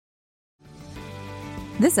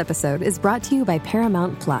This episode is brought to you by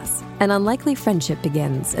Paramount Plus. An unlikely friendship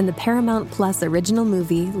begins in the Paramount Plus original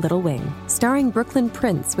movie Little Wing, starring Brooklyn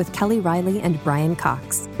Prince with Kelly Riley and Brian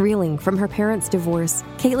Cox. Reeling from her parents' divorce,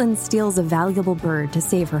 Caitlin steals a valuable bird to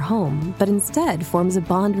save her home, but instead forms a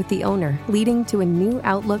bond with the owner, leading to a new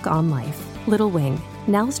outlook on life. Little Wing,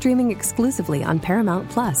 now streaming exclusively on Paramount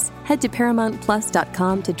Plus. Head to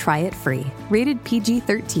ParamountPlus.com to try it free. Rated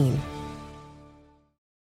PG-13.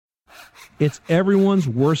 It's everyone's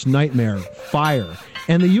worst nightmare, fire.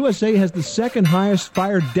 And the USA has the second highest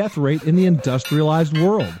fire death rate in the industrialized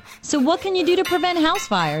world. So what can you do to prevent house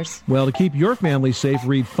fires? Well, to keep your family safe,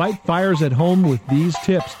 read Fight Fires at Home with these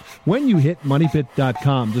tips. When you hit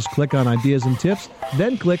moneypit.com, just click on Ideas and Tips,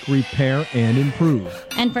 then click Repair and Improve.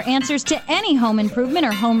 And for answers to any home improvement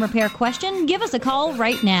or home repair question, give us a call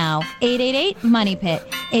right now. 888-MONEYPIT,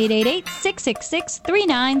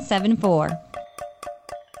 888-666-3974.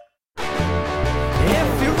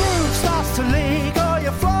 If your roof starts to leak or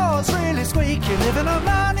your floor's really squeak, you live in a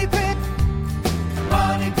money pit.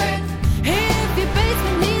 Money pit. If your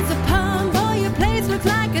basement needs a pump or your place looks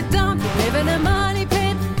like a dump, you live in a money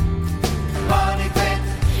pit. Money pit.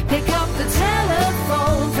 Pick up the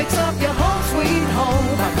telephone, fix up your home sweet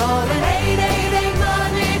home by calling 888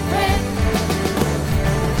 Money Pit.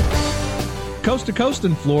 Coast to coast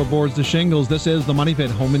and floorboards to shingles, this is the Money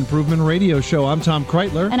Pit Home Improvement Radio Show. I'm Tom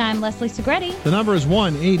Kraeutler. And I'm Leslie Segrete. The number is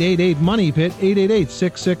 1-888-MONEY-PIT,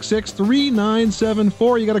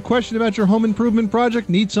 888-666-3974. You got a question about your home improvement project?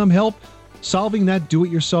 Need some help solving that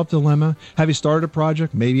do-it-yourself dilemma? Have you started a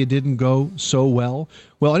project? Maybe it didn't go so well.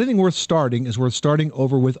 Well, anything worth starting is worth starting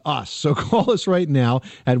over with us. So call us right now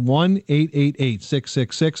at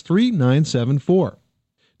 1-888-666-3974.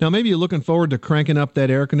 Now, maybe you're looking forward to cranking up that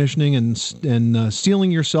air conditioning and sealing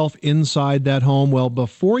yourself inside that home. Well,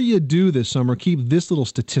 before you do this summer, keep this little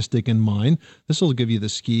statistic in mind. This will give you the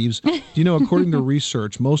skeeves. Do you know, according to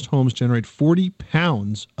research, most homes generate 40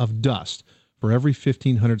 pounds of dust for every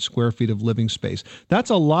 1,500 square feet of living space. That's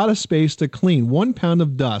a lot of space to clean. 1 pound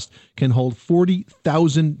of dust can hold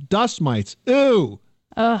 40,000 dust mites. Ew!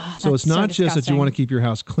 So it's not just that you want to keep your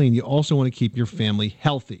house clean. You also want to keep your family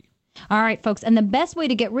healthy. All right, folks, and the best way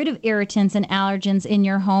to get rid of irritants and allergens in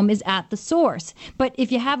your home is at the source. But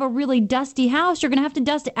if you have a really dusty house, you're going to have to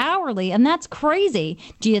dust hourly, and that's crazy.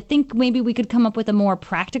 Do you think maybe we could come up with a more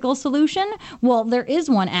practical solution? Well, there is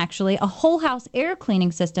one, actually. A whole house air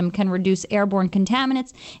cleaning system can reduce airborne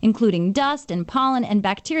contaminants, including dust and pollen and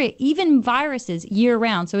bacteria, even viruses,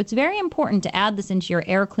 year-round. So it's very important to add this into your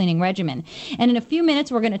air cleaning regimen. And in a few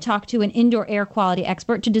minutes, we're going to talk to an indoor air quality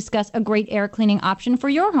expert to discuss a great air cleaning option for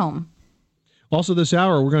your home. Also this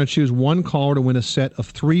hour, we're going to choose one caller to win a set of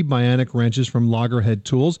 3 Bionic wrenches from Loggerhead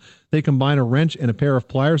Tools. They combine a wrench and a pair of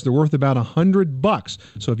pliers. They're worth about $100.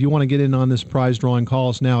 So if you want to get in on this prize drawing, call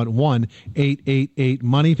us now at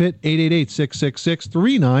 1-888-MONEYPIT,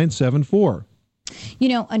 888-666-3974. You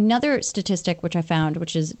know, another statistic which I found,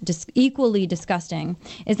 which is equally disgusting,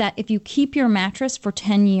 is that if you keep your mattress for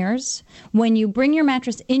 10 years, when you bring your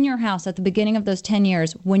mattress in your house at the beginning of those 10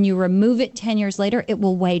 years, when you remove it 10 years later, it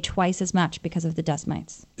will weigh twice as much because of the dust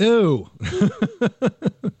mites. Ew.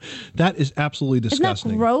 That is absolutely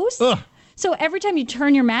disgusting. Isn't that gross? Ugh. So every time you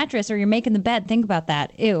turn your mattress or you're making the bed, think about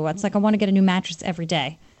that. Ew, it's like I want to get a new mattress every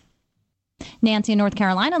day. Nancy in North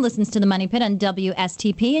Carolina listens to the Money Pit on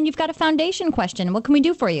WSTP, and you've got a foundation question. What can we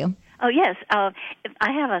do for you? Oh, yes. I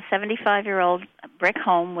have a 75-year-old brick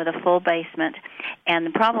home with a full basement, and the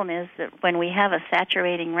problem is that when we have a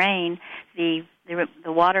saturating rain, the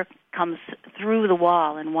water comes through the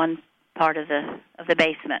wall in one part of the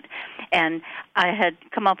basement. And I had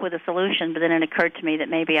come up with a solution, but then it occurred to me that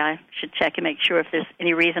maybe I should check and make sure if there's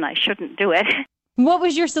any reason I shouldn't do it. What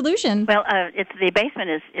was your solution? Well, the basement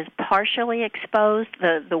is partially exposed.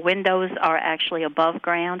 The windows are actually above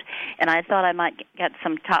ground, and I thought I might get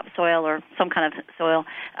some topsoil or some kind of soil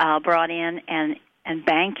brought in and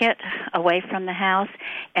bank it away from the house.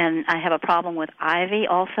 And I have a problem with ivy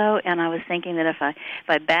also, and I was thinking that if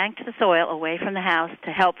I banked the soil away from the house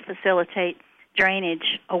to help facilitate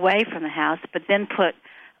drainage away from the house, but then put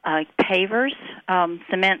pavers,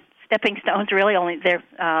 cement stepping stones, really only they're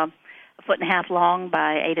 1.5 feet long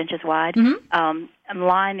by 8 inches wide, and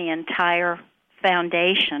line the entire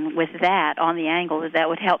foundation with that on the angle. That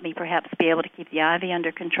would help me perhaps be able to keep the ivy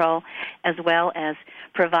under control, as well as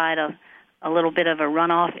provide a little bit of a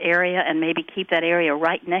runoff area and maybe keep that area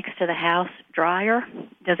right next to the house drier.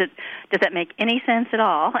 Does that make any sense at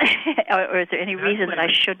all? Or is there any reason that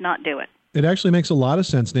I should not do it? It actually makes a lot of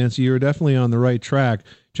sense, Nancy. You're definitely on the right track.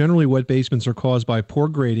 Generally, wet basements are caused by poor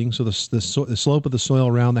grading, so the slope of the soil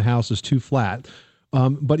around the house is too flat,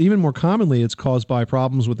 But even more commonly, it's caused by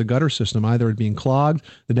problems with the gutter system, either it being clogged,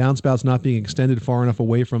 the downspouts not being extended far enough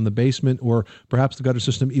away from the basement, or perhaps the gutter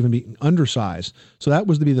system even being undersized. So that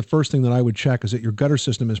was to be the first thing that I would check, is that your gutter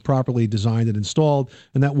system is properly designed and installed,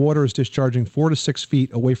 and that water is discharging 4 to 6 feet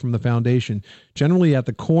away from the foundation. Generally at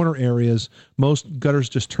the corner areas, most gutters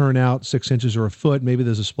just turn out 6 inches or a foot. Maybe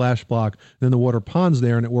there's a splash block, then the water ponds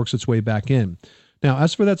there and it works its way back in. Now,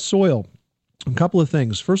 as for that soil, a couple of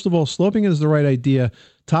things. First of all, sloping is the right idea.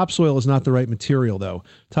 Topsoil is not the right material, though.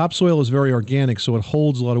 Topsoil is very organic, so it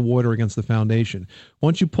holds a lot of water against the foundation.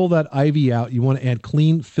 Once you pull that ivy out, you want to add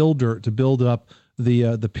clean fill dirt to build up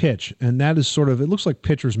the pitch, and that is sort of, it looks like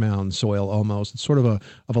pitcher's mound soil almost. It's sort of a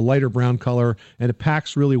lighter brown color, and it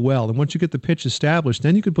packs really well. And once you get the pitch established,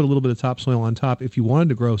 then you could put a little bit of topsoil on top if you wanted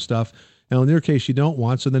to grow stuff. Now, in your case, you don't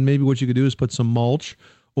want, so then maybe what you could do is put some mulch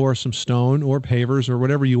or some stone or pavers or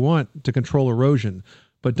whatever you want to control erosion.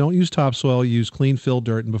 But don't use topsoil, use clean fill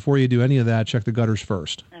dirt, and before you do any of that, check the gutters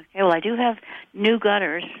first. Okay, well, I do have new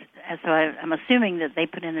gutters, so I'm assuming that they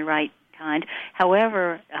put in the right kind.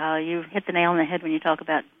 However, you hit the nail on the head when you talk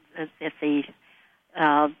about if the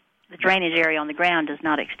drainage area on the ground does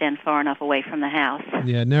not extend far enough away from the house.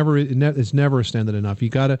 Yeah, it's never extended enough. You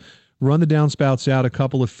got to run the downspouts out a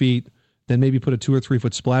couple of feet, then maybe put a 2 or 3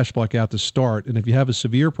 foot splash block out to start. And if you have a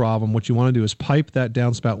severe problem, what you want to do is pipe that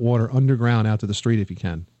downspout water underground out to the street if you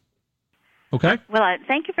can. Okay? Well,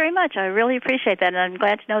 thank you very much. I really appreciate that, and I'm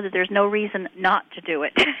glad to know that there's no reason not to do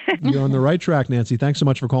it. You're on the right track, Nancy. Thanks so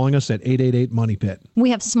much for calling us at 888-MONEY-PIT. We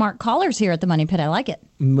have smart callers here at the Money Pit. I like it.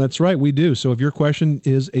 That's right, we do. So if your question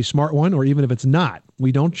is a smart one, or even if it's not,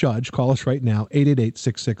 we don't judge. Call us right now,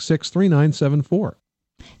 888-666-3974.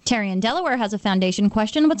 Terry in Delaware has a foundation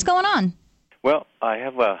question. What's going on? Well, I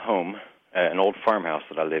have a home, an old farmhouse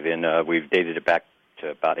that I live in. We've dated it back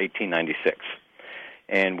to about 1896.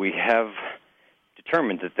 And we have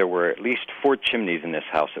determined that there were at least 4 chimneys in this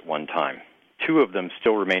house at one time. 2 of them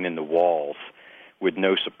still remain in the walls with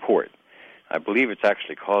no support. I believe it's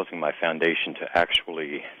actually causing my foundation to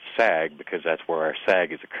actually sag, because that's where our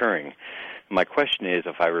sag is occurring. My question is,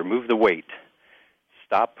 if I remove the weight,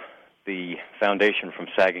 stop the foundation from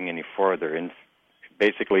sagging any farther, and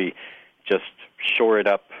basically just shore it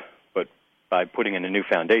up, but by putting in a new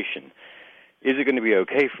foundation, is it going to be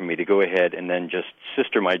okay for me to go ahead and then just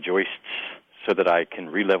sister my joists so that I can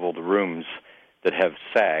re-level the rooms that have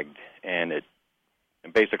sagged? And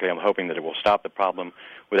basically I'm hoping that it will stop the problem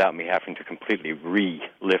without me having to completely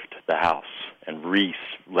re-lift the house and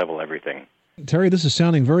re-level everything. Terry, this is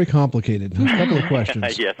sounding very complicated. A couple of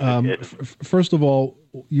questions. Yes, it is. First of all,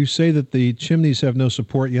 you say that the chimneys have no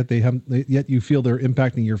support, yet you feel they're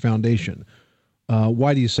impacting your foundation.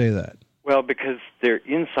 Why do you say that? Well, because they're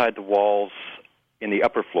inside the walls in the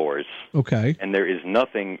upper floors. Okay. And there is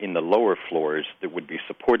nothing in the lower floors that would be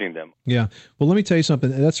supporting them. Yeah. Well, let me tell you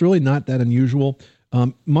something. That's really not that unusual.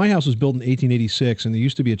 My house was built in 1886, and there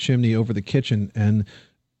used to be a chimney over the kitchen, and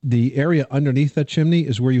the area underneath that chimney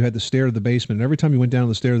is where you had the stair to the basement. And every time you went down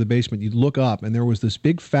the stair to the basement, you'd look up, and there was this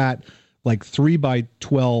big fat, like 3 by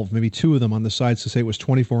 12, maybe 2 of them on the sides to say it was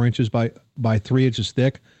 24 inches by 3 inches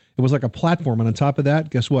thick. It was like a platform, and on top of that,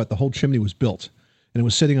 guess what? The whole chimney was built, and it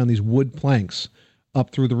was sitting on these wood planks up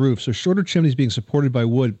through the roof. So shorter chimneys being supported by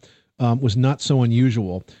wood was not so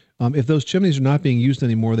unusual. If those chimneys are not being used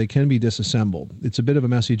anymore, they can be disassembled. It's a bit of a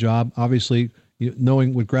messy job. Obviously,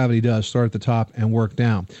 knowing what gravity does, start at the top and work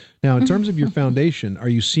down. Now, in terms of your foundation, are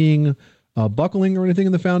you seeing buckling or anything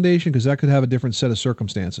in the foundation? Because that could have a different set of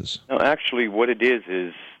circumstances. No, actually, what it is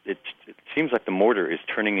it seems like the mortar is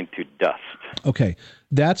turning into dust. Okay,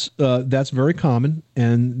 that's very common,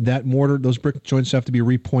 and that mortar, those brick joints have to be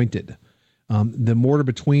repointed. The mortar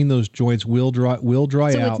between those joints will dry out.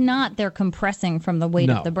 So it's not they're compressing from the weight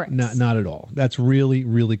of the bricks? Not at all. That's really,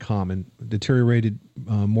 really common. Deteriorated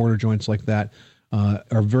mortar joints like that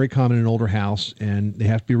are very common in an older house, and they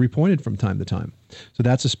have to be repointed from time to time. So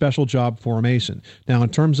that's a special job for a mason. Now, in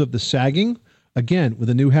terms of the sagging, again, with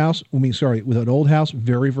an old house,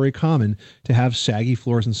 very, very common to have saggy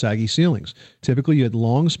floors and saggy ceilings. Typically, you had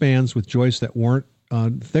long spans with joists that weren't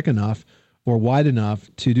thick enough or wide enough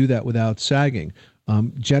to do that without sagging.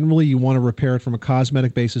 Generally, you want to repair it from a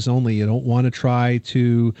cosmetic basis only. You don't want to try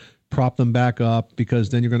to prop them back up, because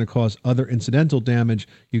then you're going to cause other incidental damage.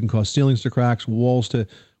 You can cause ceilings to cracks, walls to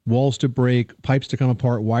break, pipes to come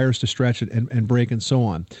apart, wires to stretch it and break, and so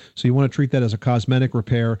on. So you want to treat that as a cosmetic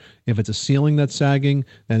repair. If it's a ceiling that's sagging,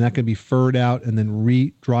 then that can be furred out and then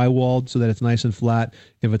re-drywalled so that it's nice and flat.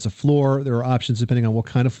 If it's a floor, there are options depending on what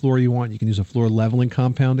kind of floor you want. You can use a floor leveling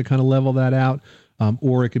compound to kind of level that out,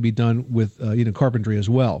 or it could be done with carpentry as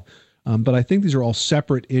well. But I think these are all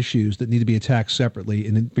separate issues that need to be attacked separately.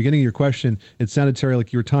 In the beginning of your question, it sounded, Terry,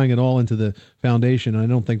 like you were tying it all into the foundation. And I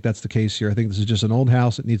don't think that's the case here. I think this is just an old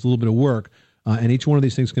house that needs a little bit of work. And each one of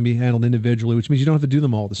these things can be handled individually, which means you don't have to do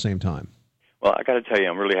them all at the same time. Well, I got to tell you,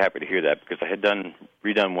 I'm really happy to hear that because I had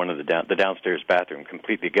redone one of the downstairs bathroom,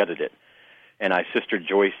 completely gutted it. And I sistered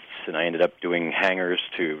joists, and I ended up doing hangers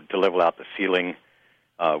to level out the ceiling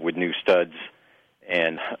with new studs.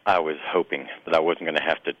 And I was hoping that I wasn't going to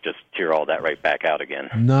have to just tear all that right back out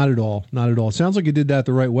again. Not at all. Not at all. It sounds like you did that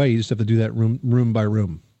the right way. You just have to do that room by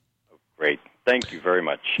room. Great. Thank you very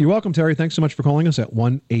much. You're welcome, Terry. Thanks so much for calling us at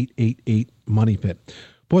 1-888-MONEY-PIT.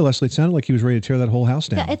 Boy, Leslie, it sounded like he was ready to tear that whole house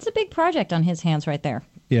down. Yeah, it's a big project on his hands right there.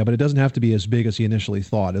 Yeah, but it doesn't have to be as big as he initially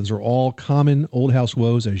thought. Those are all common old house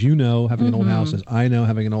woes, as you know, having an old house, as I know,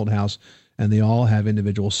 having an old house, and they all have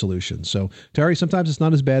individual solutions. So, Terry, sometimes it's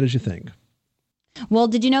not as bad as you think. Well,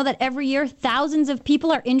 did you know that every year thousands of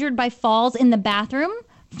people are injured by falls in the bathroom?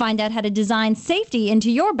 Find out how to design safety into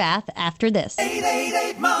your bath after this.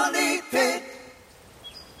 888-MONEY-PIT.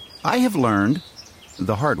 I have learned,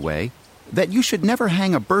 the hard way, that you should never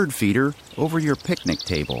hang a bird feeder over your picnic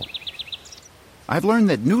table. I've learned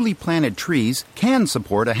that newly planted trees can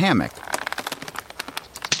support a hammock,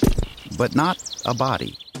 but not a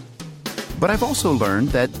body. But I've also learned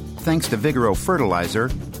that, thanks to Vigoro fertilizer,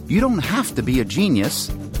 you don't have to be a genius,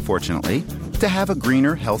 fortunately, to have a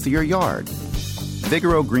greener, healthier yard.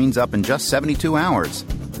 Vigoro greens up in just 72 hours,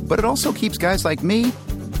 but it also keeps guys like me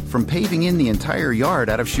from paving in the entire yard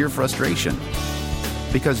out of sheer frustration.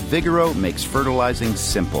 Because Vigoro makes fertilizing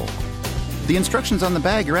simple. The instructions on the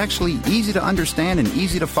bag are actually easy to understand and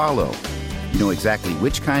easy to follow. You know exactly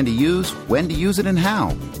which kind to use, when to use it, and how.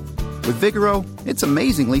 With Vigoro, it's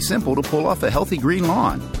amazingly simple to pull off a healthy green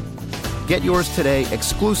lawn. Get yours today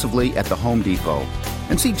exclusively at the Home Depot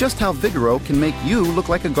and see just how Vigoro can make you look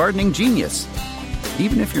like a gardening genius,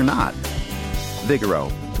 even if you're not.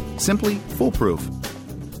 Vigoro, simply foolproof.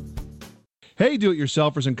 Hey,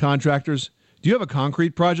 do-it-yourselfers and contractors. Do you have a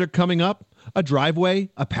concrete project coming up? A driveway,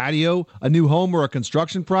 a patio, a new home, or a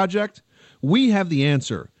construction project? We have the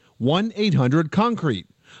answer. 1-800-CONCRETE.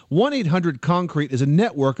 1-800-CONCRETE is a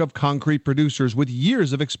network of concrete producers with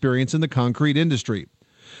years of experience in the concrete industry.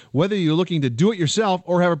 Whether you're looking to do it yourself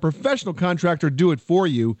or have a professional contractor do it for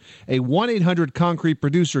you, a 1-800-CONCRETE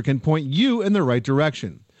producer can point you in the right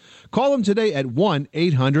direction. Call them today at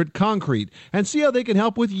 1-800-CONCRETE and see how they can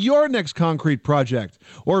help with your next concrete project.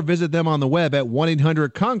 Or visit them on the web at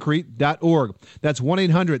 1-800-CONCRETE.org. That's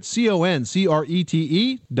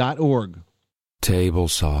 1-800-CONCRETE.org. Table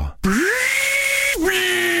saw.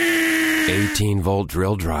 18-volt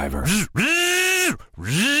drill driver.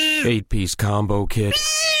 8-piece combo kit.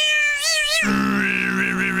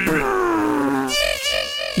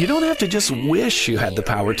 You don't have to just wish you had the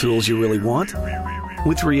power tools you really want.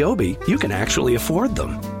 With Ryobi, you can actually afford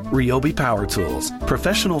them. Ryobi Power Tools.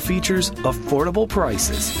 Professional features, affordable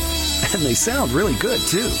prices. And they sound really good,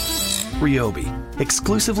 too. Ryobi.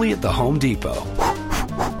 Exclusively at the Home Depot.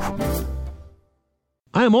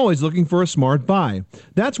 I am always looking for a smart buy.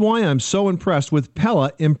 That's why I'm so impressed with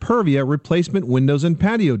Pella Impervia replacement windows and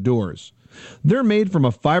patio doors. They're made from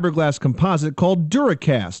a fiberglass composite called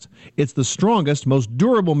Duracast. It's the strongest, most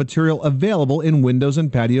durable material available in windows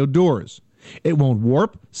and patio doors. It won't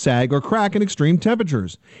warp, sag, or crack in extreme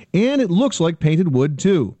temperatures. And it looks like painted wood,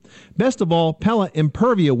 too. Best of all, Pella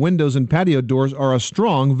Impervia windows and patio doors are a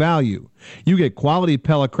strong value. You get quality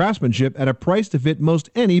Pella craftsmanship at a price to fit most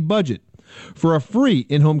any budget. For a free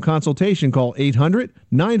in-home consultation, call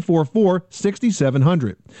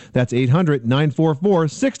 800-944-6700. That's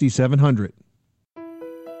 800-944-6700.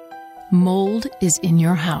 Mold is in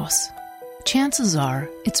your house. Chances are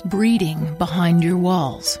it's breeding behind your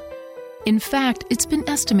walls. In fact, it's been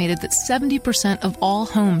estimated that 70% of all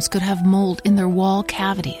homes could have mold in their wall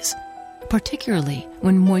cavities, particularly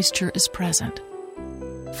when moisture is present.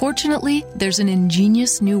 Fortunately, there's an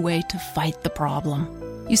ingenious new way to fight the problem.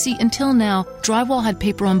 You see, until now, drywall had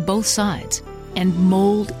paper on both sides, and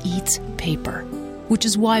mold eats paper, which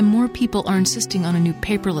is why more people are insisting on a new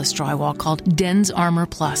paperless drywall called Den's Armor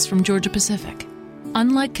Plus from Georgia-Pacific.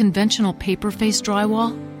 Unlike conventional paper-faced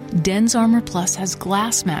drywall, Den's Armor Plus has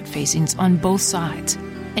glass mat facings on both sides,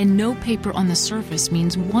 and no paper on the surface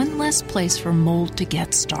means one less place for mold to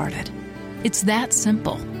get started. It's that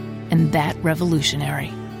simple and that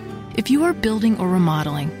revolutionary. If you are building or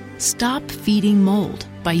remodeling, stop feeding mold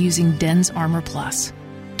by using Den's Armor Plus.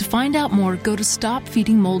 To find out more, go to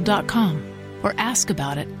stopfeedingmold.com or ask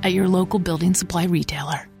about it at your local building supply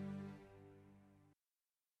retailer.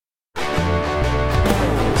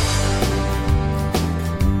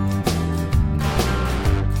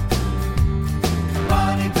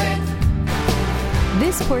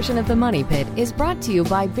 This portion of the Money Pit is brought to you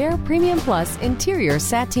by Behr Premium Plus Interior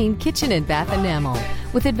Sateen Kitchen and Bath Enamel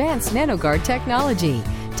with advanced NanoGuard technology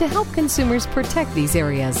to help consumers protect these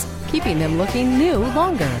areas, keeping them looking new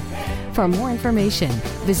longer. For more information,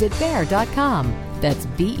 visit Behr.com. That's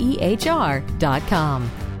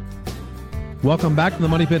BEHR.com. Welcome back to the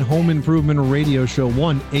Money Pit Home Improvement Radio Show,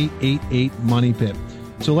 1-888-MONEY-PIT.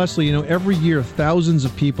 So, Leslie, every year thousands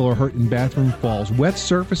of people are hurt in bathroom falls. Wet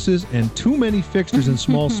surfaces and too many fixtures in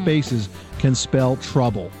small spaces can spell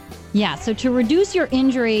trouble. Yeah, so to reduce your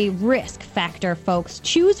injury risk factor, folks,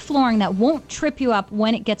 choose flooring that won't trip you up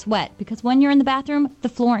when it gets wet. Because when you're in the bathroom, the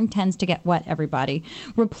flooring tends to get wet, everybody.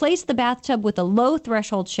 Replace the bathtub with a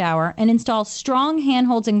low-threshold shower and install strong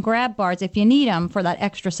handholds and grab bars if you need them for that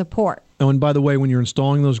extra support. Oh, and by the way, when you're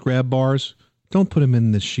installing those grab bars, don't put them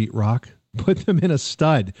in the sheetrock. Put them in a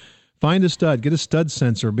stud. Find a stud. Get a stud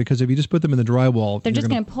sensor, because if you just put them in the drywall, they're just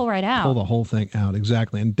going to pull right out. Pull the whole thing out,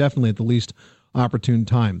 exactly, and definitely at the least opportune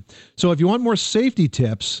time. So if you want more safety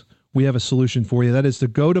tips, we have a solution for you. That is to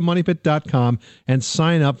go to MoneyPit.com and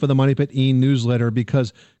sign up for the Money Pit e-newsletter,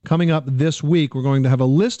 because coming up this week, we're going to have a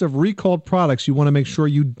list of recalled products you want to make sure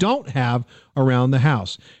you don't have around the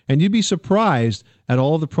house. And you'd be surprised at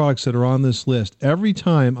all the products that are on this list. Every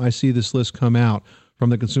time I see this list come out from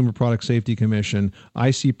the Consumer Product Safety Commission, I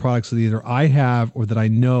see products that either I have or that I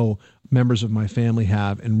know members of my family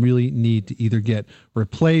have and really need to either get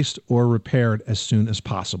replaced or repaired as soon as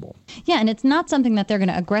possible. Yeah, and it's not something that they're going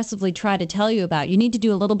to aggressively try to tell you about. You need to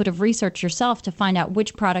do a little bit of research yourself to find out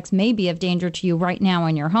which products may be of danger to you right now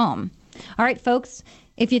in your home. All right, folks,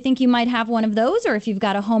 if you think you might have one of those, or if you've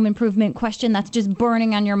got a home improvement question that's just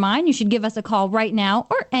burning on your mind, you should give us a call right now,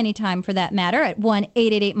 or anytime for that matter, at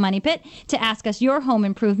 1-888-MONEY-PIT to ask us your home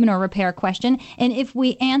improvement or repair question. And if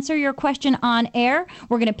we answer your question on air,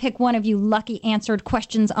 we're going to pick one of you lucky answered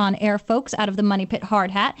questions on air folks out of the Money Pit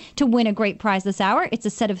hard hat to win a great prize this hour. It's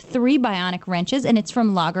a set of 3 bionic wrenches, and it's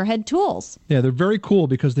from Loggerhead Tools. Yeah, they're very cool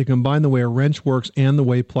because they combine the way a wrench works and the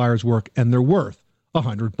way pliers work, and they're worth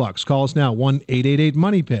 $100. Call us now,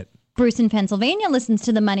 1-888-MONEY-PIT. Bruce in Pennsylvania listens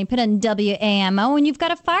to the Money Pit on WAMO, and you've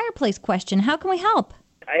got a fireplace question. How can we help?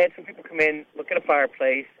 I had some people come in, look at a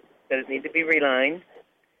fireplace, that it needs to be relined,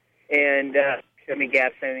 and show me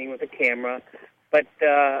gaps and anything with a camera. But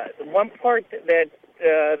the one part that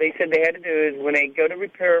they said they had to do is when they go to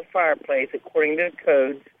repair a fireplace, according to the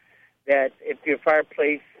codes, that if your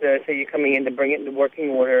fireplace, say you're coming in to bring it into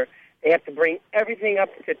working order, they have to bring everything up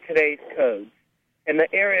to today's codes. And the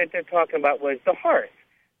area that they're talking about was the hearth,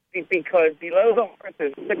 because below the hearth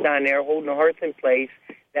there's a wood down there holding the hearth in place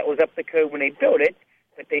that was up to code when they built it,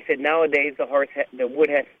 but they said nowadays the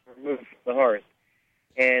wood has to remove the hearth.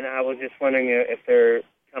 And I was just wondering if they're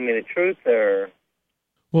telling me the truth or...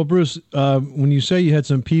 Well, Bruce, when you say you had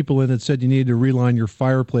some people in that said you needed to reline your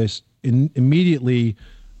fireplace, immediately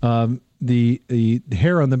the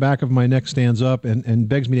hair on the back of my neck stands up and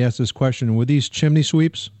begs me to ask this question. Were these chimney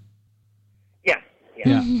sweeps?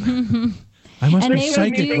 Yeah. I must be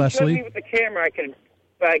psychic, Leslie. With the camera, I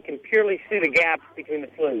can purely see the gaps between the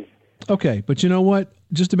flues. Okay, but you know what?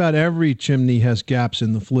 Just about every chimney has gaps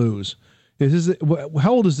in the flues.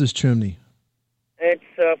 How old is this chimney? It's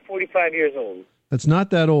 45 years old. That's not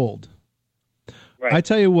that old. Right. I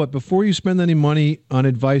tell you what, before you spend any money on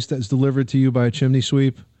advice that's delivered to you by a chimney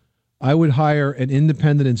sweep, I would hire an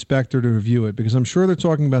independent inspector to review it, because I'm sure they're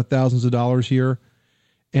talking about thousands of dollars here.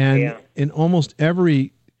 And in almost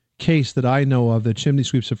every case that I know of, that chimney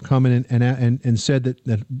sweeps have come in and said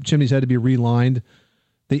that chimneys had to be relined.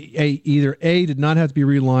 They either did not have to be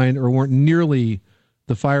relined or weren't nearly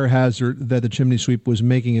the fire hazard that the chimney sweep was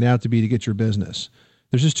making it out to be to get your business.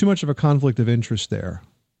 There's just too much of a conflict of interest there.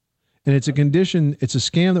 And it's a condition, it's a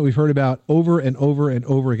scam that we've heard about over and over and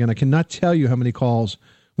over again. I cannot tell you how many calls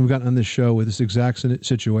we've gotten on this show with this exact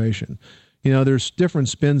situation. There's different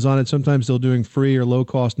spins on it. Sometimes they're doing free or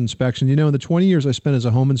low-cost inspection. In the 20 years I spent as a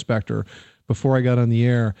home inspector before I got on the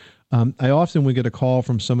air, I often would get a call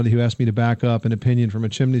from somebody who asked me to back up an opinion from a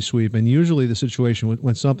chimney sweep, and usually the situation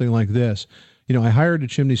went something like this. I hired a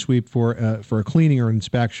chimney sweep for a cleaning or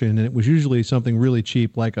inspection, and it was usually something really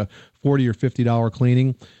cheap, like a $40 or $50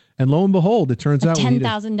 cleaning. And lo and behold, it turns out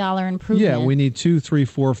 $10,000 improvement. Yeah, we need $2,000,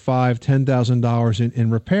 $3,000, $4,000, $10,000 in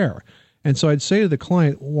repair. And so I'd say to the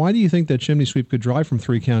client, why do you think that chimney sweep could drive from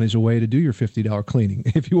 3 counties away to do your $50 cleaning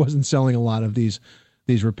if he wasn't selling a lot of these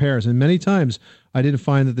repairs? And many times I didn't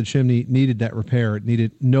find that the chimney needed that repair. It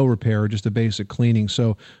needed no repair, or just a basic cleaning.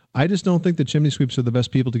 So I just don't think that chimney sweeps are the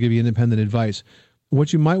best people to give you independent advice.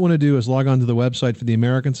 What you might want to do is log on to the website for the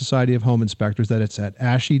American Society of Home Inspectors. That it's at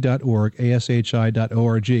ASHI.org,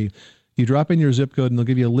 ASHI.org. You drop in your zip code, and they'll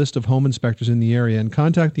give you a list of home inspectors in the area, and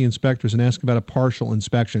contact the inspectors and ask about a partial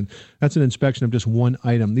inspection. That's an inspection of just one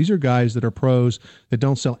item. These are guys that are pros that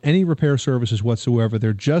don't sell any repair services whatsoever.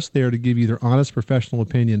 They're just there to give you their honest professional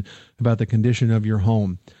opinion about the condition of your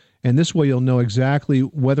home. And this way you'll know exactly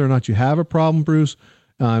whether or not you have a problem, Bruce.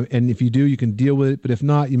 And if you do, you can deal with it. But if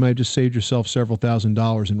not, you might have just saved yourself several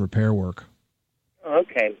 $1,000s in repair work.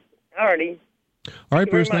 Okay. All righty. All right,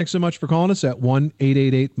 Bruce, thanks so much for calling us at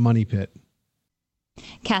 1-888-MONEY-PIT.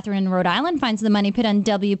 Catherine in Rhode Island finds the Money Pit on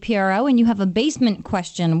WPRO, and you have a basement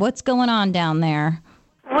question. What's going on down there?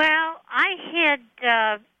 Well, I had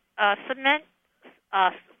cement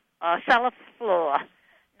cellar floor.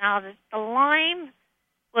 Now, the lime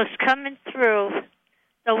was coming through.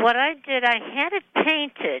 So what I did, I had it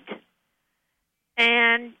painted,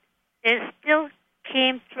 and it still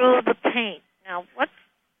came through the paint. Now, what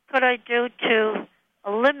could I do to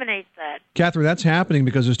eliminate that? Catherine, that's happening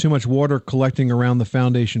because there's too much water collecting around the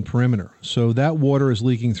foundation perimeter. So that water is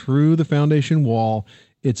leaking through the foundation wall,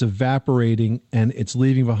 it's evaporating, and it's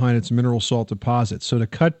leaving behind its mineral salt deposits. So to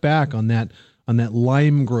cut back on that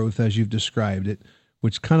lime growth, as you've described it,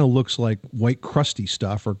 which kind of looks like white crusty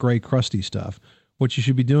stuff or gray crusty stuff, what you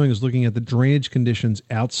should be doing is looking at the drainage conditions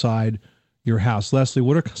outside your house. Leslie,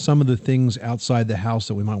 what are some of the things outside the house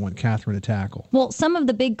that we might want Catherine to tackle? Well, some of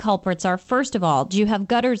the big culprits are, first of all, do you have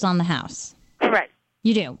gutters on the house? Correct.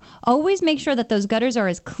 You do. Always make sure that those gutters are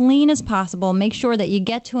as clean as possible. Make sure that you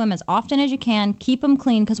get to them as often as you can. Keep them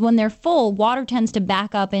clean, because when they're full, water tends to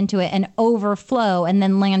back up into it and overflow and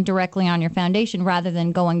then land directly on your foundation rather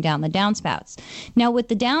than going down the downspouts. Now, with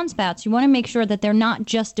the downspouts, you want to make sure that they're not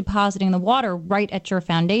just depositing the water right at your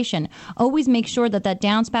foundation. Always make sure that that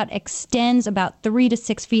downspout extends about 3 to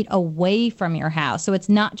 6 feet away from your house, so it's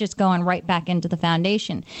not just going right back into the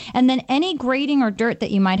foundation. And then any grading or dirt that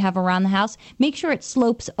you might have around the house, make sure it's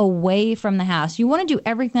slopes away from the house. You want to do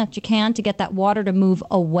everything that you can to get that water to move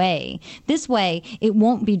away. This way, it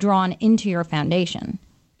won't be drawn into your foundation.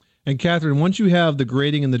 And Catherine, once you have the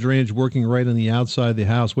grading and the drainage working right on the outside of the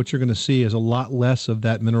house, what you're going to see is a lot less of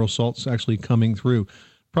that mineral salts actually coming through.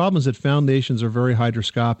 Problem is that foundations are very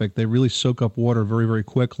hydroscopic. They really soak up water very, very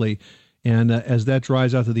quickly. And as that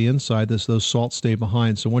dries out to the inside, those salts stay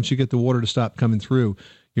behind. So once you get the water to stop coming through,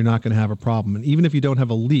 you're not going to have a problem. And even if you don't have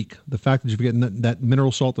a leak, the fact that you're getting that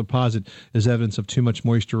mineral salt deposit is evidence of too much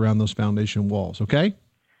moisture around those foundation walls, okay?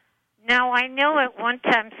 Now, I know at one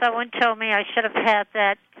time someone told me I should have had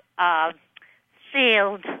that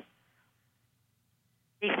sealed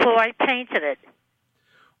before I painted it.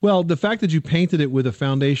 Well, the fact that you painted it with a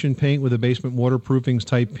foundation paint, with a basement waterproofing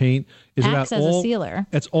type paint, is acts as a sealer.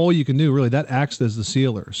 That's all you can do, really. That acts as the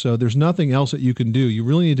sealer. So there's nothing else that you can do. You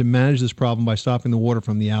really need to manage this problem by stopping the water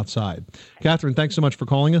from the outside. Catherine, thanks so much for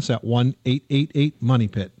calling us at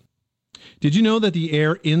 1-888-MONEY-PIT. Did you know that the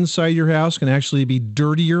air inside your house can actually be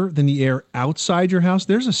dirtier than the air outside your house?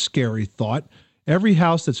 There's a scary thought. Every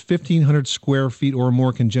house that's 1,500 square feet or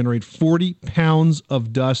more can generate 40 pounds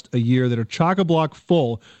of dust a year that are chock-a-block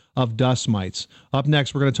full of dust mites. Up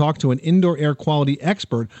next, we're going to talk to an indoor air quality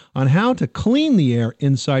expert on how to clean the air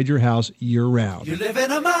inside your house year-round. You live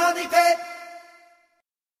in a money pit.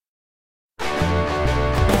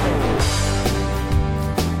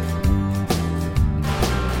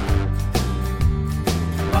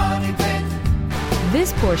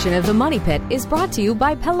 This portion of the Money Pit is brought to you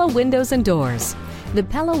by Pella Windows and Doors. The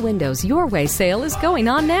Pella Windows Your Way sale is going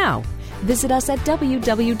on now. Visit us at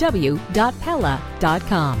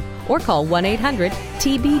www.pella.com or call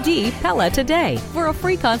 1-800-TBD-PELLA today for a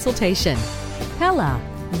free consultation. Pella,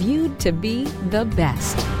 viewed to be the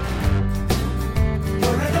best.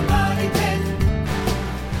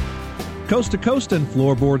 Coast to coast and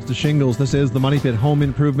floorboards to shingles, this is the Money Pit Home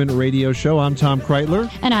Improvement Radio Show. I'm Tom Kraeutler.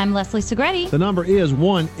 And I'm Leslie Segrete. The number is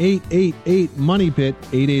 1-888-MONEY-PIT,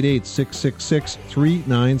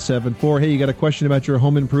 888-666-3974. Hey, you got a question about your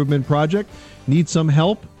home improvement project? Need some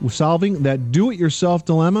help with solving that do-it-yourself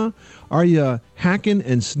dilemma? Are you hacking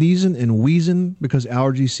and sneezing and wheezing because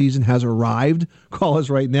allergy season has arrived? Call us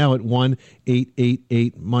right now at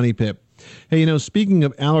 1-888-MONEY-PIT. Hey, you know, speaking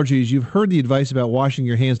of allergies, you've heard the advice about washing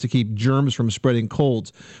your hands to keep germs from spreading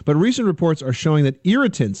colds. But recent reports are showing that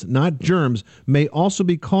irritants, not germs, may also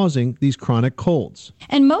be causing these chronic colds.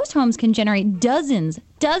 And most homes can generate dozens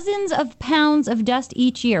of pounds of dust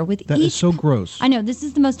each year. That is so gross. I know, this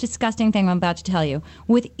is the most disgusting thing I'm about to tell you.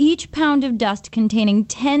 With each pound of dust containing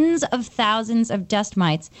tens of thousands of dust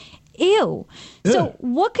mites. Ew. So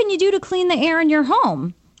what can you do to clean the air in your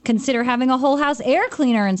home? Consider having a whole house air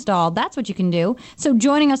cleaner installed. That's what you can do. So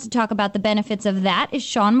joining us to talk about the benefits of that is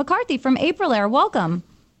Sean McCarthy from April Air. Welcome.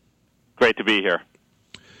 Great to be here.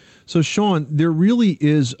 So, Sean, there really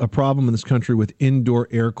is a problem in this country with indoor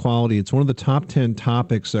air quality. It's one of the top 10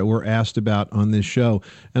 topics that we're asked about on this show.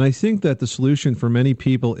 And I think that the solution for many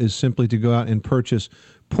people is simply to go out and purchase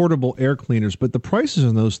portable air cleaners. But the prices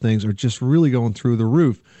on those things are just really going through the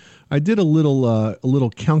roof. I did a little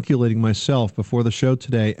calculating myself before the show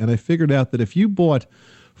today, and I figured out that if you bought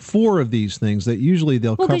 4 of these things, that usually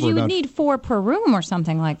they'll cover about... Well, because you would need 4 per room or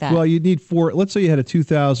something like that. Well, you'd need 4. Let's say you had a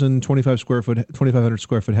 2,500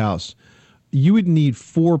 square foot house. You would need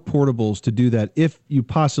 4 portables to do that if you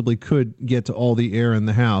possibly could get to all the air in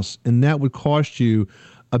the house, and that would cost you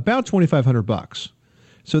about $2,500.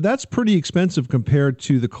 So that's pretty expensive compared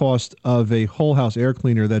to the cost of a whole house air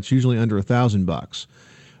cleaner that's usually under $1,000.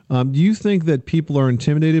 Do you think that people are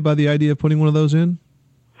intimidated by the idea of putting one of those in?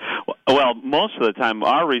 Well, most of the time,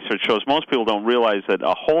 our research shows most people don't realize that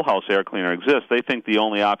a whole house air cleaner exists. They think the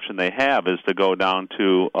only option they have is to go down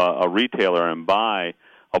to a retailer and buy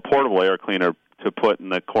a portable air cleaner to put in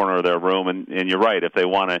the corner of their room. And you're right, if they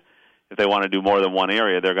want to do more than one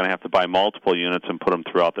area, they're going to have to buy multiple units and put them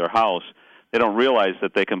throughout their house. They don't realize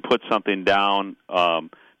that they can put something down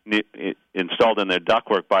installed in their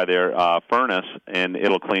ductwork by their furnace, and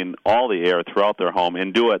it'll clean all the air throughout their home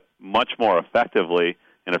and do it much more effectively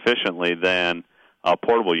and efficiently than a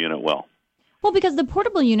portable unit will. Well, because the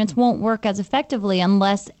portable units won't work as effectively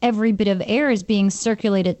unless every bit of air is being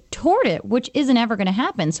circulated toward it, which isn't ever going to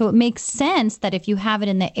happen. So it makes sense that if you have it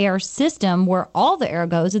in the air system where all the air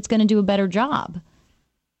goes, it's going to do a better job.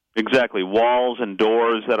 Exactly. Walls and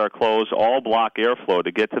doors that are closed all block airflow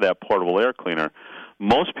to get to that portable air cleaner.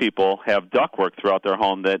 Most people have ductwork throughout their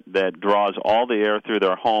home that draws all the air through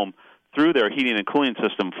their home through their heating and cooling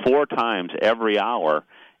system 4 times every hour.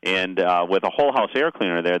 And with a whole house air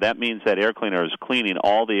cleaner there, that means that air cleaner is cleaning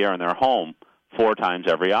all the air in their home 4 times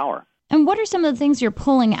every hour. And what are some of the things you're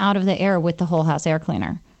pulling out of the air with the whole house air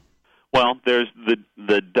cleaner? Well, there's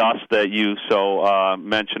the dust that you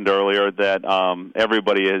mentioned earlier that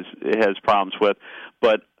everybody has problems with.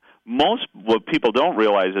 But what people don't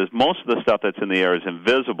realize is most of the stuff that's in the air is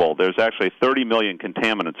invisible. There's actually 30 million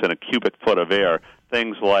contaminants in a cubic foot of air,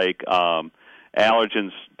 things like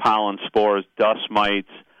allergens, pollen, spores, dust mites,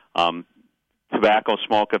 tobacco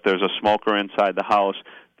smoke if there's a smoker inside the house,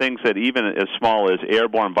 things that even as small as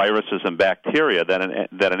airborne viruses and bacteria that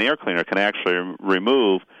an air cleaner can actually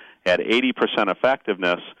remove at 80%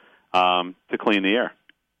 effectiveness to clean the air.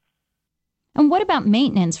 And what about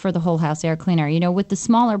maintenance for the whole house air cleaner? You know, with the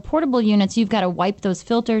smaller portable units, you've got to wipe those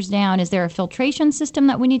filters down. Is there a filtration system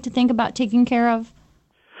that we need to think about taking care of?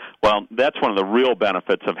 Well, that's one of the real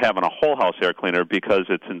benefits of having a whole house air cleaner because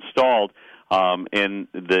it's installed in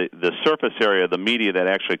the surface area of the media that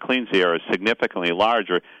actually cleans the air is significantly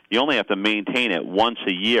larger. You only have to maintain it once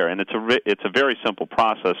a year, and it's a very simple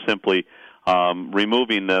process, simply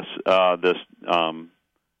removing this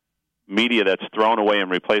media that's thrown away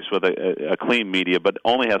and replaced with a clean media, but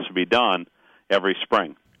only has to be done every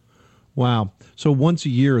spring. Wow. So once a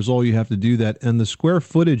year is all you have to do that, and the square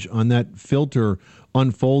footage on that filter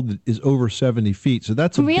unfolded is over 70 feet. So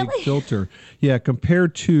that's a big filter. Yeah,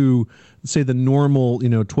 compared to, let's say, the normal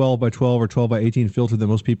 12 by 12 or 12 by 18 filter that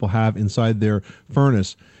most people have inside their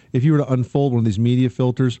furnace. If you were to unfold one of these media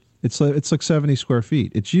filters, it's like 70 square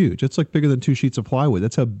feet. It's huge. It's like bigger than 2 sheets of plywood.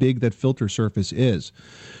 That's how big that filter surface is.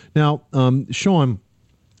 Now, Sean,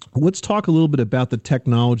 let's talk a little bit about the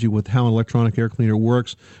technology with how an electronic air cleaner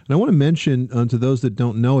works. And I want to mention to those that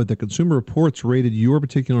don't know it that Consumer Reports rated your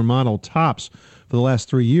particular model tops for the last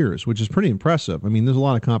 3 years, which is pretty impressive. I mean, there's a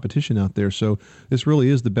lot of competition out there, so this really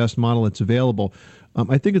is the best model that's available.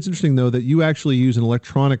 I think it's interesting, though, that you actually use an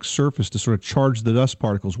electronic surface to sort of charge the dust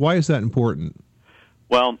particles. Why is that important?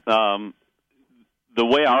 Well, the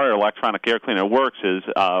way our electronic air cleaner works is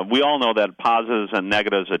we all know that positives and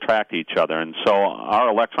negatives attract each other, and so our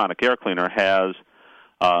electronic air cleaner has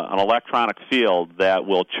an electronic field that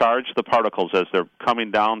will charge the particles as they're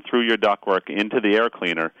coming down through your ductwork into the air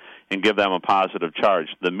cleaner and give them a positive charge.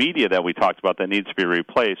 The media that we talked about that needs to be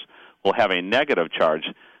replaced will have a negative charge,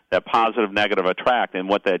 that positive-negative attract, and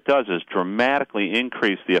what that does is dramatically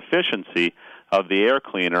increase the efficiency of the air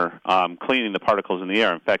cleaner cleaning the particles in the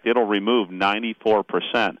air. In fact, it'll remove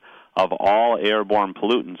 94% of all airborne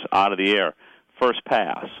pollutants out of the air. First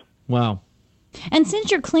pass. Wow. And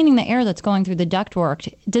since you're cleaning the air that's going through the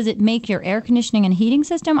ductwork, does it make your air conditioning and heating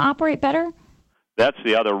system operate better? That's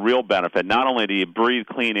the other real benefit. Not only do you breathe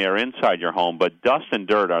clean air inside your home, but dust and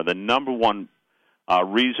dirt are the number one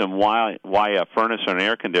reason why a furnace or an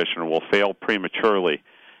air conditioner will fail prematurely.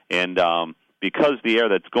 And because the air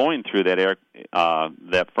that's going through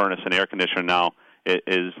that furnace and air conditioner now it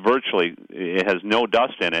has no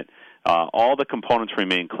dust in it, all the components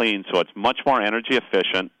remain clean, so it's much more energy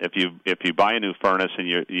efficient. If you buy a new furnace and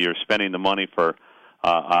you're spending the money for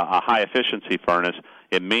a high efficiency furnace,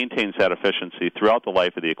 it maintains that efficiency throughout the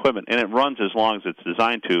life of the equipment, and it runs as long as it's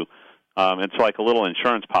designed to. It's like a little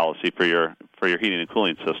insurance policy for your heating and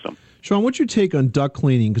cooling system. Sean, what's your take on duct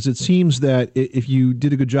cleaning? Because it seems that if you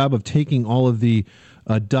did a good job of taking all of the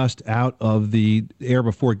dust out of the air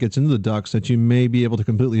before it gets into the ducts, that you may be able to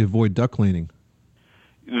completely avoid duct cleaning.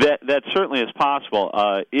 That certainly is possible.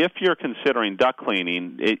 If you're considering duct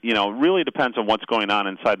cleaning, it really depends on what's going on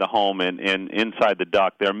inside the home and inside the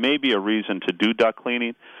duct. There may be a reason to do duct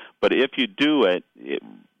cleaning, but if you do it,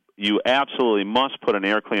 you absolutely must put an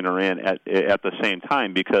air cleaner in at the same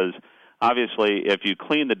time, because obviously if you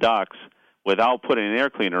clean the ducts without putting an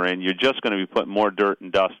air cleaner in, you're just going to be putting more dirt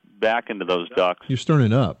and dust back into those ducts. You're stirring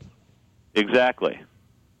it up. Exactly.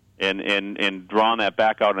 And drawing that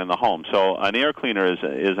back out in the home. So an air cleaner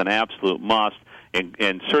is an absolute must,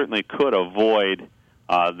 and certainly could avoid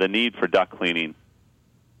the need for duct cleaning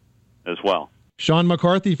as well. Sean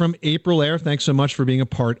McCarthy from Aprilaire, thanks so much for being a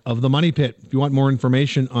part of the Money Pit. If you want more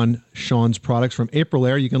information on Sean's products from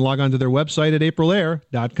Aprilaire, you can log on to their website at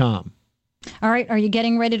aprilaire.com. All right, are you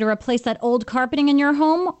getting ready to replace that old carpeting in your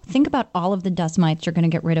home? Think about all of the dust mites you're going to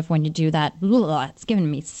get rid of when you do that. Ugh, it's giving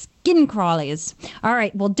me skin crawlies. All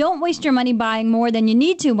right, well, don't waste your money buying more than you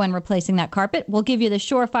need to when replacing that carpet. We'll give you the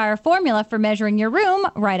Surefire formula for measuring your room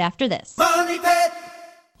right after this. Money Pit!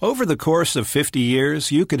 Over the course of 50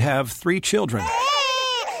 years, you could have 3 children.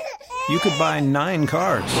 You could buy 9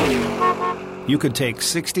 cars. You could take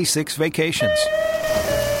 66 vacations.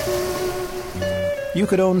 You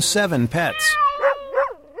could own 7 pets.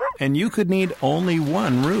 And you could need only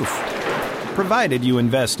 1 roof, provided you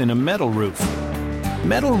invest in a metal roof.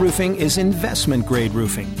 Metal roofing is investment-grade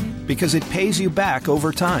roofing because it pays you back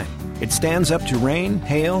over time. It stands up to rain,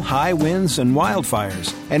 hail, high winds, and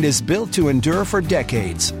wildfires, and is built to endure for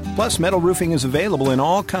decades. Plus, metal roofing is available in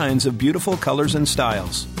all kinds of beautiful colors and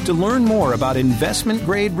styles. To learn more about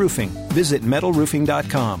investment-grade roofing, visit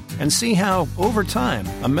metalroofing.com and see how, over time,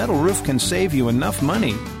 a metal roof can save you enough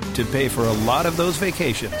money to pay for a lot of those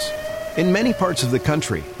vacations. In many parts of the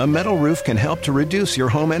country, a metal roof can help to reduce your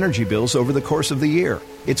home energy bills over the course of the year.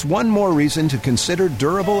 It's one more reason to consider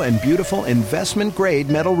durable and beautiful investment-grade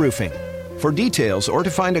metal roofing. For details or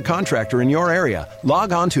to find a contractor in your area,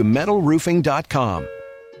 log on to metalroofing.com.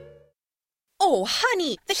 Oh,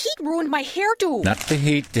 honey, the heat ruined my hairdo. Not the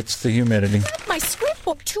heat, it's the humidity. My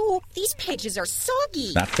scrapbook, too. These pages are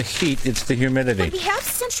soggy. Not the heat, it's the humidity. But we have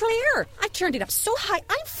central air. I turned it up so high,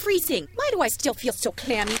 I'm freezing. Why do I still feel so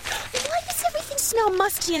clammy? Why does everything smell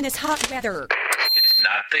musty in this hot weather? It's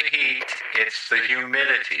not the heat, it's the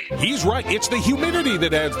humidity. He's right. It's the humidity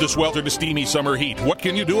that adds the swelter to steamy summer heat. What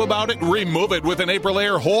can you do about it? Remove it with an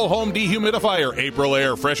Aprilaire whole home dehumidifier.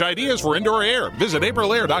 Aprilaire, fresh ideas for indoor air. Visit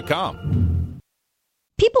aprilaire.com.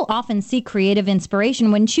 People often seek creative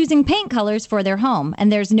inspiration when choosing paint colors for their home,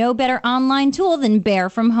 and there's no better online tool than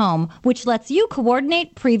Behr from Home, which lets you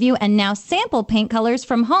coordinate, preview, and now sample paint colors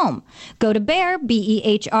from home. Go to Behr,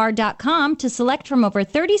 BEHR.com to select from over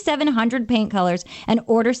 3,700 paint colors and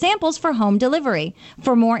order samples for home delivery.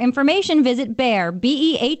 For more information, visit Behr,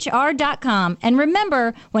 BEHR.com. And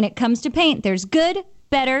remember, when it comes to paint, there's good,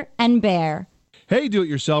 better, and Behr. Hey,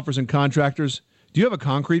 do-it-yourselfers and contractors. Do you have a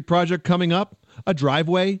concrete project coming up? A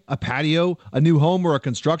driveway, a patio, a new home, or a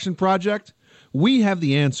construction project? We have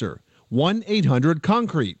the answer.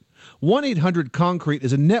 1-800-CONCRETE. 1-800-CONCRETE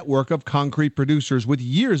is a network of concrete producers with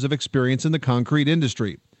years of experience in the concrete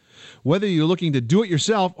industry. Whether you're looking to do it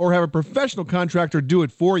yourself or have a professional contractor do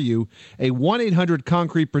it for you, a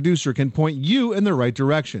 1-800-CONCRETE producer can point you in the right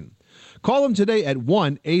direction. Call them today at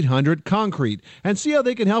 1-800-CONCRETE and see how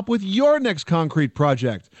they can help with your next concrete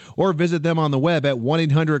project. Or visit them on the web at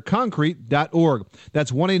 1-800-CONCRETE.org.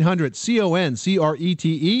 That's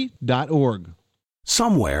 1-800-CONCRETE.org.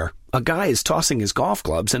 Somewhere, a guy is tossing his golf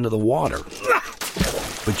clubs into the water.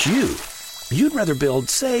 But you'd rather build,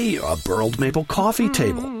 say, a burled maple coffee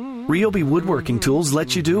table. Ryobi Woodworking Tools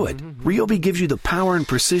let you do it. Ryobi gives you the power and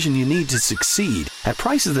precision you need to succeed at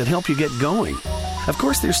prices that help you get going. Of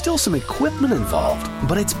course, there's still some equipment involved,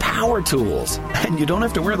 but it's power tools, and you don't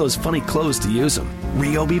have to wear those funny clothes to use them.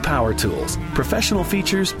 Ryobi Power Tools. Professional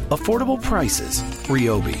features, affordable prices.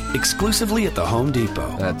 Ryobi, exclusively at the Home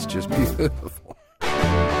Depot. That's just beautiful.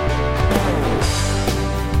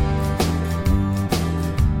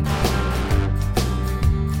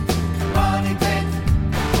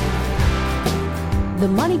 The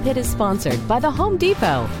Money Pit is sponsored by the Home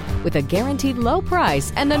Depot. With a guaranteed low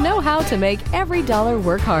price and the know-how to make every dollar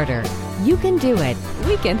work harder. You can do it.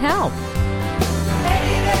 We can help.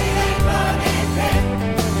 888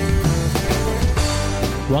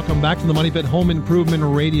 Welcome back to the Money Pit Home Improvement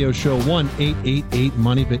Radio Show.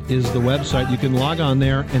 1-888-MONEYPIT is the website. You can log on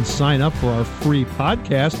there and sign up for our free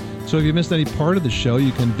podcast. So if you missed any part of the show,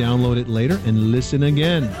 you can download it later and listen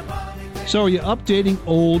again. So are you updating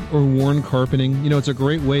old or worn carpeting? You know, it's a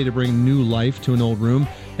great way to bring new life to an old room,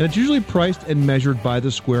 and it's usually priced and measured by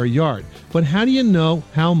the square yard. But how do you know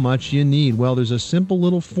how much you need? Well, there's a simple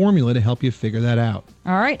little formula to help you figure that out.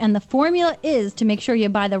 All right, and the formula is to make sure you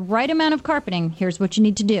buy the right amount of carpeting. Here's what you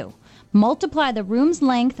need to do. Multiply the room's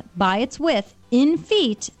length by its width in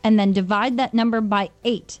feet, and then divide that number by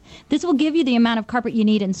 8. This will give you the amount of carpet you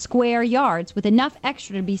need in square yards with enough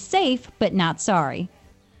extra to be safe, but not sorry.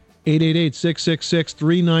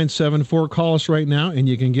 888-666-3974. Call us right now, and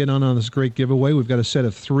you can get on this great giveaway. We've got a set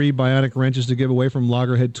of 3 bionic wrenches to give away from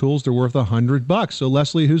Loggerhead Tools. They're worth $100. So,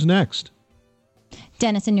 Leslie, who's next?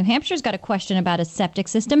 Dennis in New Hampshire's got a question about a septic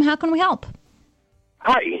system. How can we help?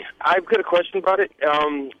 Hi, I've got a question about it.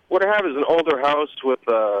 What I have is an older house with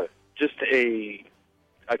just a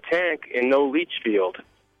tank and no leach field.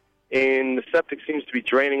 And the septic seems to be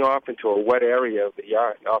draining off into a wet area of the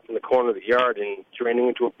yard, off in the corner of the yard, and draining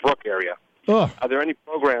into a brook area. Ugh. Are there any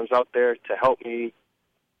programs out there to help me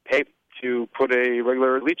pay to put a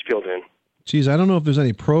regular leach field in? Geez, I don't know if there's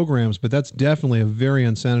any programs, but that's definitely a very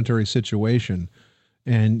unsanitary situation.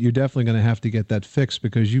 And you're definitely going to have to get that fixed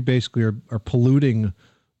because you basically are polluting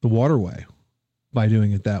the waterway by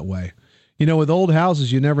doing it that way. You know, with old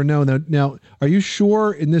houses, you never know. Now, are you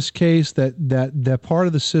sure in this case that part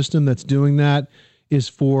of the system that's doing that is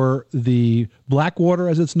for the black water,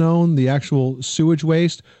 as it's known, the actual sewage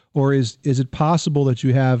waste, or is it possible that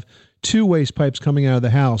you have 2 waste pipes coming out of the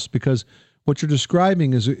house? Because what you're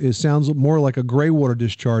describing is sounds more like a gray water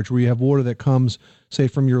discharge, where you have water that comes, say,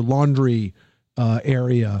 from your laundry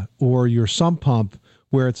area or your sump pump,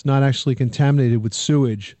 where it's not actually contaminated with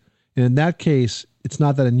sewage. And in that case, it's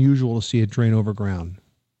not that unusual to see it drain over ground.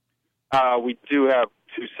 We do have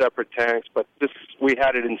 2 separate tanks, but we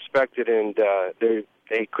had it inspected, and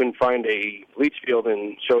they couldn't find a leach field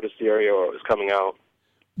and showed us the area where it was coming out.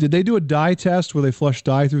 Did they do a dye test where they flushed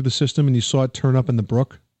dye through the system and you saw it turn up in the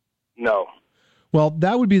brook? No. Well,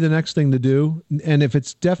 that would be the next thing to do. And if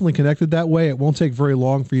it's definitely connected that way, it won't take very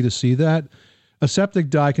long for you to see that. A septic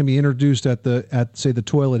dye can be introduced at say the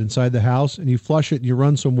toilet inside the house, and you flush it and you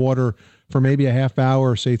run some water for maybe a half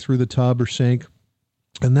hour, say through the tub or sink,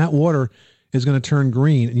 and that water is going to turn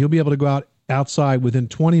green, and you'll be able to go outside within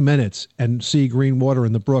 20 minutes and see green water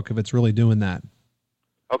in the brook if it's really doing that.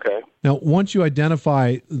 Okay. Now, once you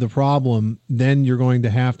identify the problem, then you're going to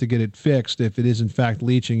have to get it fixed. If it is in fact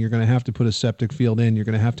leaching, you're going to have to put a septic field in. You're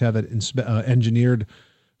going to have it engineered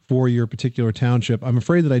for your particular township. I'm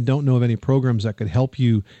afraid that I don't know of any programs that could help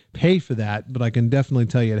you pay for that, but I can definitely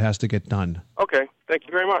tell you it has to get done. Okay. Thank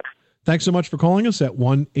you very much. Thanks so much for calling us at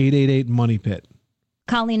 1-888-MONEYPIT.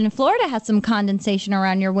 Colleen in Florida has some condensation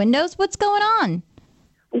around your windows. What's going on?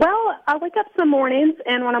 Well, I wake up some mornings,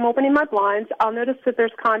 and when I'm opening my blinds, I'll notice that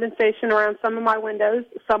there's condensation around some of my windows.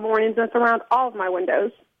 Some mornings it's around all of my windows.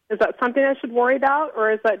 Is that something I should worry about,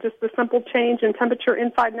 or is that just a simple change in temperature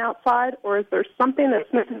inside and outside, or is there something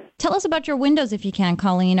that's missing? Tell us about your windows if you can,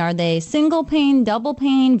 Colleen. Are they single pane, double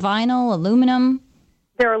pane, vinyl, aluminum?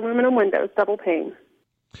 They're aluminum windows, double pane.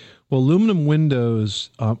 Well, aluminum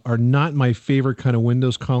windows are not my favorite kind of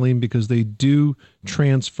windows, Colleen, because they do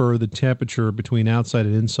transfer the temperature between outside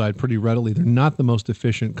and inside pretty readily. They're not the most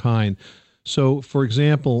efficient kind. So, for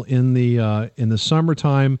example, in the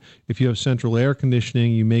summertime, if you have central air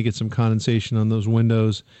conditioning, you may get some condensation on those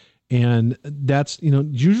windows, and that's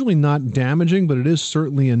usually not damaging, but it is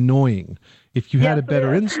certainly annoying. If you had a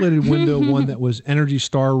better insulated window, one that was Energy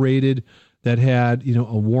Star rated, that had a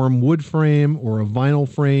warm wood frame or a vinyl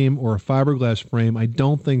frame or a fiberglass frame, I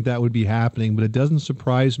don't think that would be happening. But it doesn't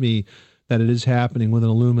surprise me that it is happening with an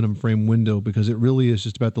aluminum frame window, because it really is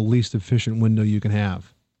just about the least efficient window you can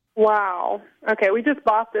have. Wow. Okay, we just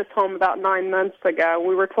bought this home about 9 months ago.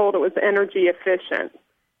 We were told it was energy efficient.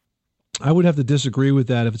 I would have to disagree with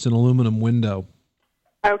that if it's an aluminum window.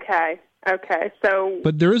 Okay, so...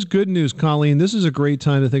 But there is good news, Colleen. This is a great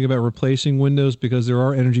time to think about replacing windows, because there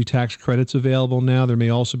are energy tax credits available now. There may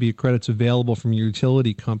also be credits available from your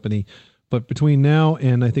utility company. But between now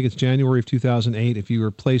and I think it's January of 2008, if you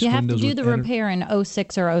replace windows, you have to do the repair in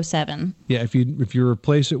 06 or 07. Yeah, if you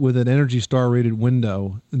replace it with an Energy Star rated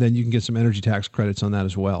window, then you can get some energy tax credits on that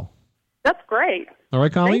as well. That's great. All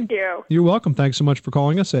right, Colleen. Thank you. You're welcome. Thanks so much for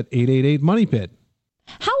calling us at 888-MONEYPIT.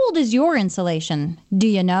 How old is your insulation? Do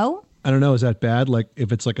you know? I don't know. Is that bad? Like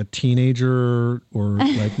if it's like a teenager or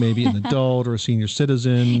like maybe an adult or a senior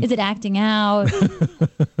citizen? Is it acting out?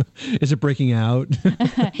 Is it breaking out?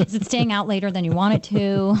 Is it staying out later than you want it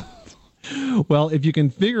to? Well, if you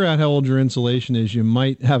can figure out how old your insulation is, you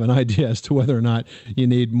might have an idea as to whether or not you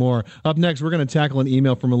need more. Up next, we're going to tackle an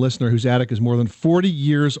email from a listener whose attic is more than 40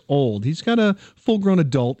 years old. He's got a full-grown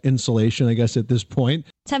adult insulation, I guess, at this point.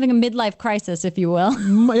 It's having a midlife crisis, if you will.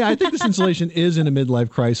 Yeah, I think this insulation is in a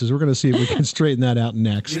midlife crisis. We're going to see if we can straighten that out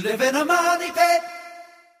next. You live in a money pit.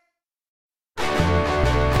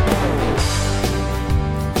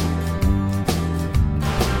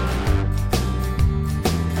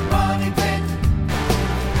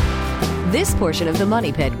 This portion of the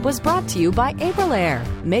Money Pit was brought to you by Aprilaire,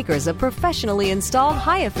 makers of professionally installed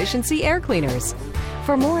high-efficiency air cleaners.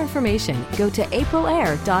 For more information, go to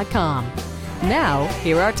aprilaire.com. Now,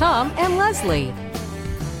 here are Tom and Leslie.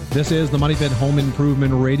 This is the Money Pit Home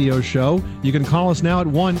Improvement Radio Show. You can call us now at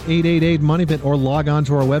 1-888-MONEYPIT or log on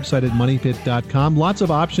to our website at moneypit.com. Lots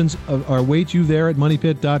of options await you there at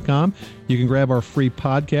moneypit.com. You can grab our free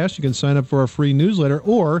podcast. You can sign up for our free newsletter,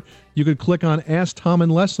 or you could click on Ask Tom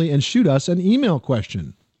and Leslie and shoot us an email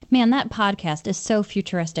question. Man, that podcast is so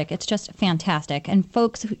futuristic. It's just fantastic. And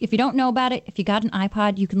folks, if you don't know about it, if you got an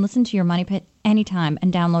iPod, you can listen to your Money Pit anytime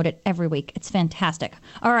and download it every week. It's fantastic.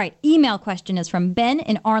 All right, email question is from Ben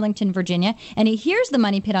in Arlington, Virginia, and he hears the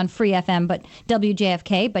Money Pit on Free FM, but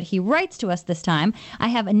WJFK, but he writes to us this time. I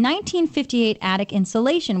have a 1958 attic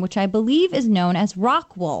insulation, which I believe is known as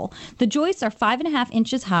rock wool. The joists are 5.5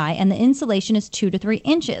 inches high, and the insulation is 2 to 3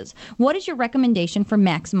 inches. What is your recommendation for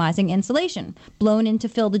maximizing insulation? Blown in to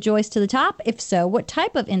fill the joist to the top? If so, what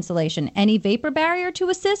type of insulation? Any vapor barrier to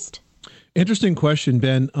assist? Interesting question,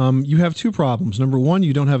 Ben. You have two problems. Number one,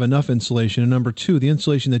 you don't have enough insulation. And number two, the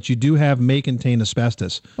insulation that you do have may contain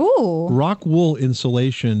asbestos. Ooh. Rock wool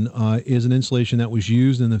insulation is an insulation that was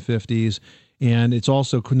used in the 50s, and it's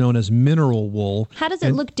also known as mineral wool. How does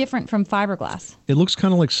it look different from fiberglass? It looks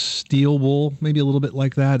kind of like steel wool, maybe a little bit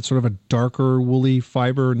like that. It's sort of a darker woolly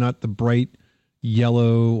fiber, not the bright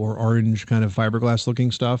yellow or orange kind of fiberglass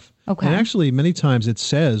looking stuff. Okay. And actually, many times it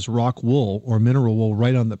says rock wool or mineral wool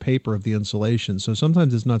right on the paper of the insulation. So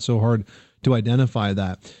sometimes it's not so hard to identify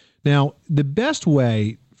that. Now, the best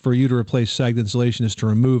way for you to replace sagged insulation is to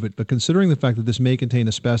remove it. But considering the fact that this may contain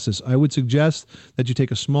asbestos, I would suggest that you take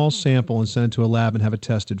a small sample and send it to a lab and have it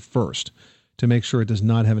tested first to make sure it does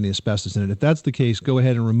not have any asbestos in it. If that's the case, go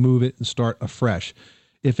ahead and remove it and start afresh.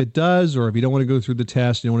 If it does, or if you don't want to go through the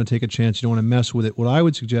test, you don't want to take a chance, you don't want to mess with it, what I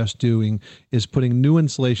would suggest doing is putting new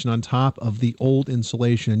insulation on top of the old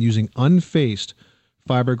insulation and using unfaced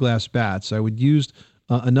fiberglass bats. I would use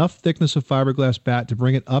enough thickness of fiberglass bat to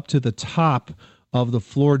bring it up to the top of the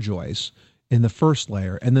floor joist in the first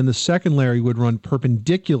layer. And then the second layer you would run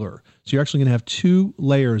perpendicular. So you're actually going to have 2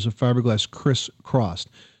 layers of fiberglass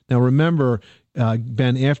crisscrossed. Now remember,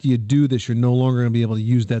 Ben, after you do this, you're no longer going to be able to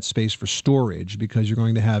use that space for storage because you're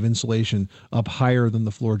going to have insulation up higher than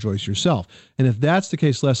the floor joist yourself. And if that's the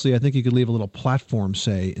case, Leslie, I think you could leave a little platform,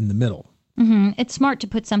 say, in the middle. Mm-hmm. It's smart to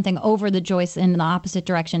put something over the joist in the opposite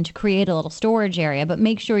direction to create a little storage area, but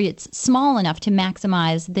make sure it's small enough to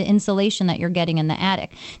maximize the insulation that you're getting in the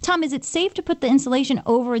attic. Tom, is it safe to put the insulation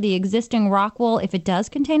over the existing rock wool if it does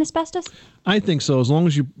contain asbestos? I think so, as long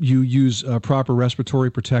as you use proper respiratory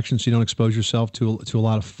protection so you don't expose yourself to a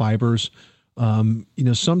lot of fibers.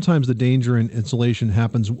 Sometimes the danger in insulation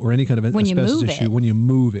happens, or any kind of asbestos issue, when you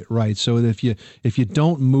move it, right? So if you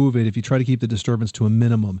don't move it, if you try to keep the disturbance to a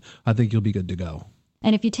minimum, I think you'll be good to go.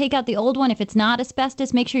 And if you take out the old one, if it's not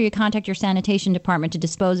asbestos, make sure you contact your sanitation department to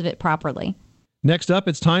dispose of it properly. Next up,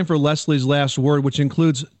 it's time for Leslie's last word, which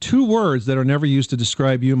includes 2 words that are never used to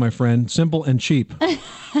describe you, my friend: simple and cheap.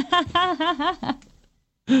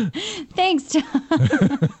 Thanks,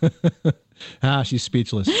 Tom. She's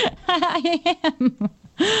speechless. I am.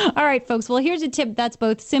 All right, folks. Well, here's a tip that's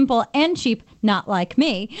both simple and cheap, not like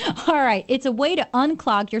me. All right. It's a way to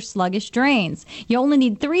unclog your sluggish drains. You only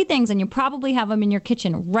need 3 things, and you probably have them in your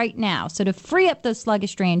kitchen right now. So to free up those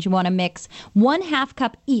sluggish drains, you want to mix 1/2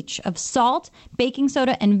 cup each of salt, baking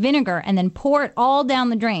soda, and vinegar, and then pour it all down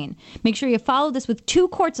the drain. Make sure you follow this with 2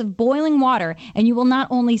 quarts of boiling water, and you will not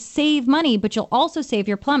only save money, but you'll also save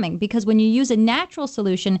your plumbing, because when you use a natural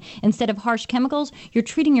solution instead of harsh chemicals, you're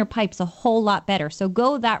treating your pipes a whole lot better. So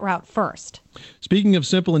go that route first. Speaking of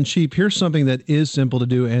simple and cheap, here's something that is simple to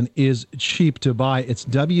do and is cheap to buy. It's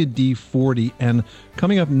WD-40. And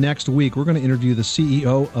coming up next week, we're going to interview the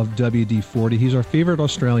CEO of WD-40. He's our favorite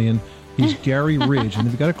Australian. He's Gary Ridge, and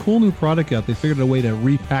they've got a cool new product out. They figured out a way to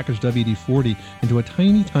repackage WD-40 into a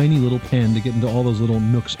tiny, tiny little pen to get into all those little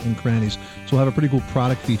nooks and crannies. So we'll have a pretty cool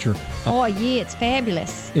product feature. Oh, yeah, it's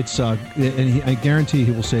fabulous. It's and I guarantee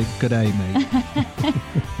he will say, "G'day, mate."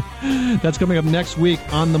 That's coming up next week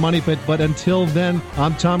on The Money Pit. But until then,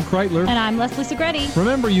 I'm Tom Kraeutler. And I'm Leslie Segrete.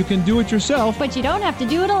 Remember, you can do it yourself. But you don't have to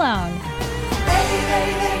do it alone.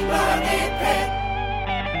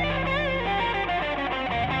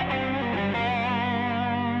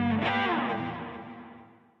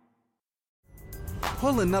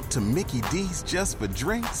 Pulling up to Mickey D's just for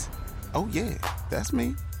drinks? Oh yeah, that's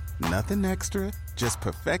me. Nothing extra, just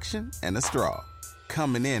perfection and a straw.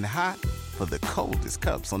 Coming in hot for the coldest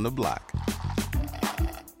cups on the block.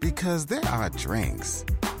 Because there are drinks.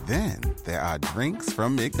 Then there are drinks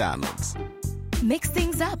from McDonald's. Mix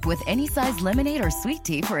things up with any size lemonade or sweet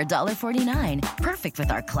tea for $1.49. Perfect with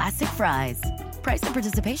our classic fries. Price and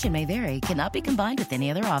participation may vary. Cannot be combined with any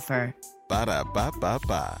other offer.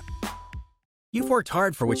 Ba-da-ba-ba-ba. You've worked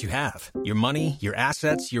hard for what you have. Your money, your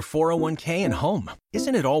assets, your 401k, and home.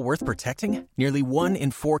 Isn't it all worth protecting? Nearly 1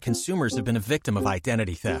 in 4 consumers have been a victim of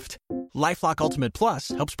identity theft. LifeLock Ultimate Plus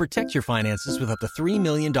helps protect your finances with up to $3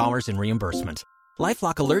 million in reimbursement.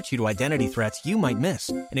 LifeLock alerts you to identity threats you might miss.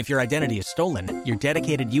 And if your identity is stolen, your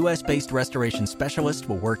dedicated U.S.-based restoration specialist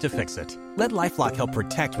will work to fix it. Let LifeLock help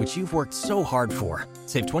protect what you've worked so hard for.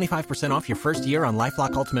 Save 25% off your first year on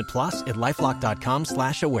LifeLock Ultimate Plus at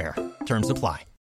LifeLock.com/aware. Terms apply.